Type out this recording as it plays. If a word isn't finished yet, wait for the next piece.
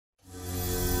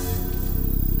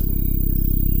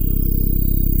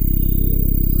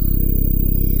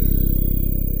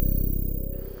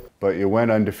but you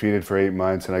went undefeated for 8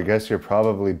 months, and I guess you're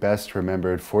probably best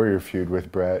remembered for your feud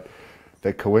with Bret.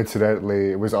 That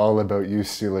coincidentally, it was all about you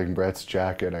stealing Bret's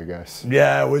jacket, I guess.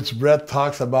 Yeah, which Bret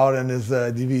talks about in his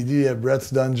DVD, Bret's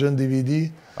Dungeon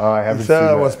DVD. Oh, I haven't he seen said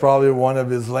that. It was probably one of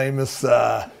his lamest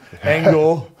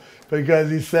angle,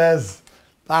 because he says,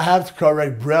 I have to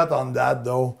correct Bret on that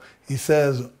though. He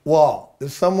says, well,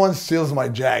 if someone steals my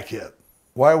jacket,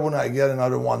 why wouldn't I get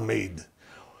another one made?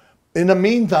 In the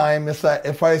meantime,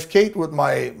 if I skate with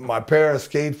my pair of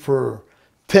skate for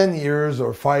 10 years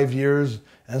or 5 years,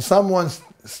 and someone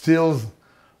steals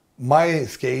my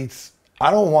skates,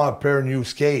 I don't want a pair of new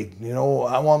skate. You know,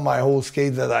 I want my whole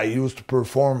skate that I used to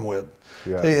perform with.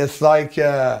 Yeah. It's like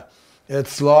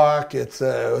it's luck.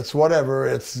 It's whatever.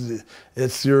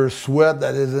 It's your sweat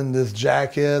that is in this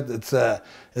jacket. It's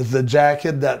the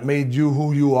jacket that made you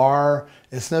who you are.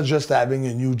 It's not just having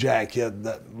a new jacket.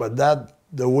 But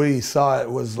the way he saw it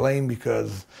was lame,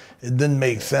 because it didn't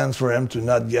make sense for him to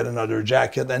not get another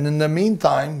jacket. And in the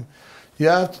meantime, you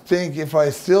have to think, if I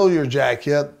steal your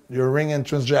jacket, your ring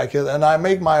entrance jacket, and I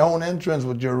make my own entrance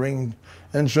with your ring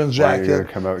entrance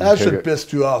jacket, that should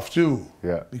piss you off too.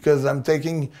 Yeah. Because I'm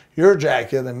taking your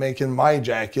jacket and making my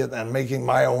jacket and making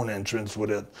my own entrance with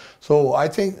it. So I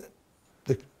think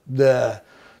the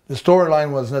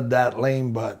storyline was not that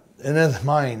lame, but in his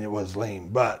mind it was lame.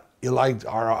 But he liked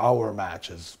our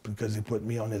matches because he put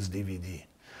me on his DVD.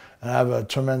 And I have a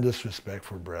tremendous respect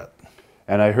for Bret.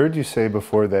 And I heard you say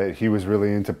before that he was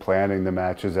really into planning the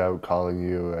matches out, calling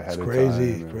you ahead of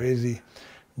time. Crazy.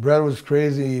 Bret was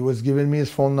crazy. He was giving me his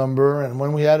phone number, and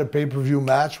when we had a pay-per-view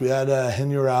match, we had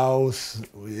In Your House,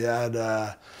 we had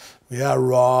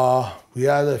Raw, we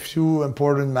had a few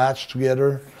important matches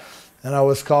together, and I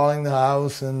was calling the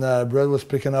house, and Bret was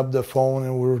picking up the phone,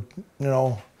 and we were, you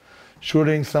know,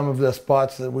 shooting some of the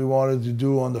spots that we wanted to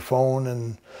do on the phone,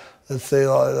 and let's say,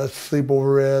 let's sleep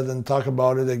over it and talk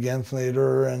about it again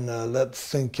later, and let's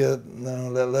sink it, you know,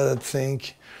 let it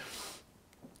sink,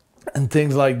 and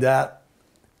things like that.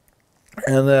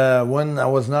 And when I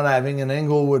was not having an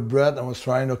angle with Bret, I was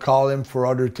trying to call him for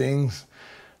other things.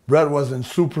 Bret was in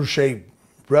super shape.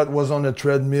 Bret was on the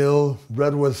treadmill.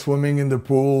 Bret was swimming in the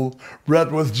pool.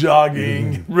 Bret was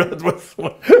jogging. Bret was...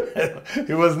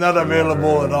 he was not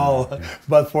available at all.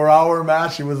 But for our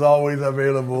match, he was always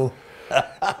available.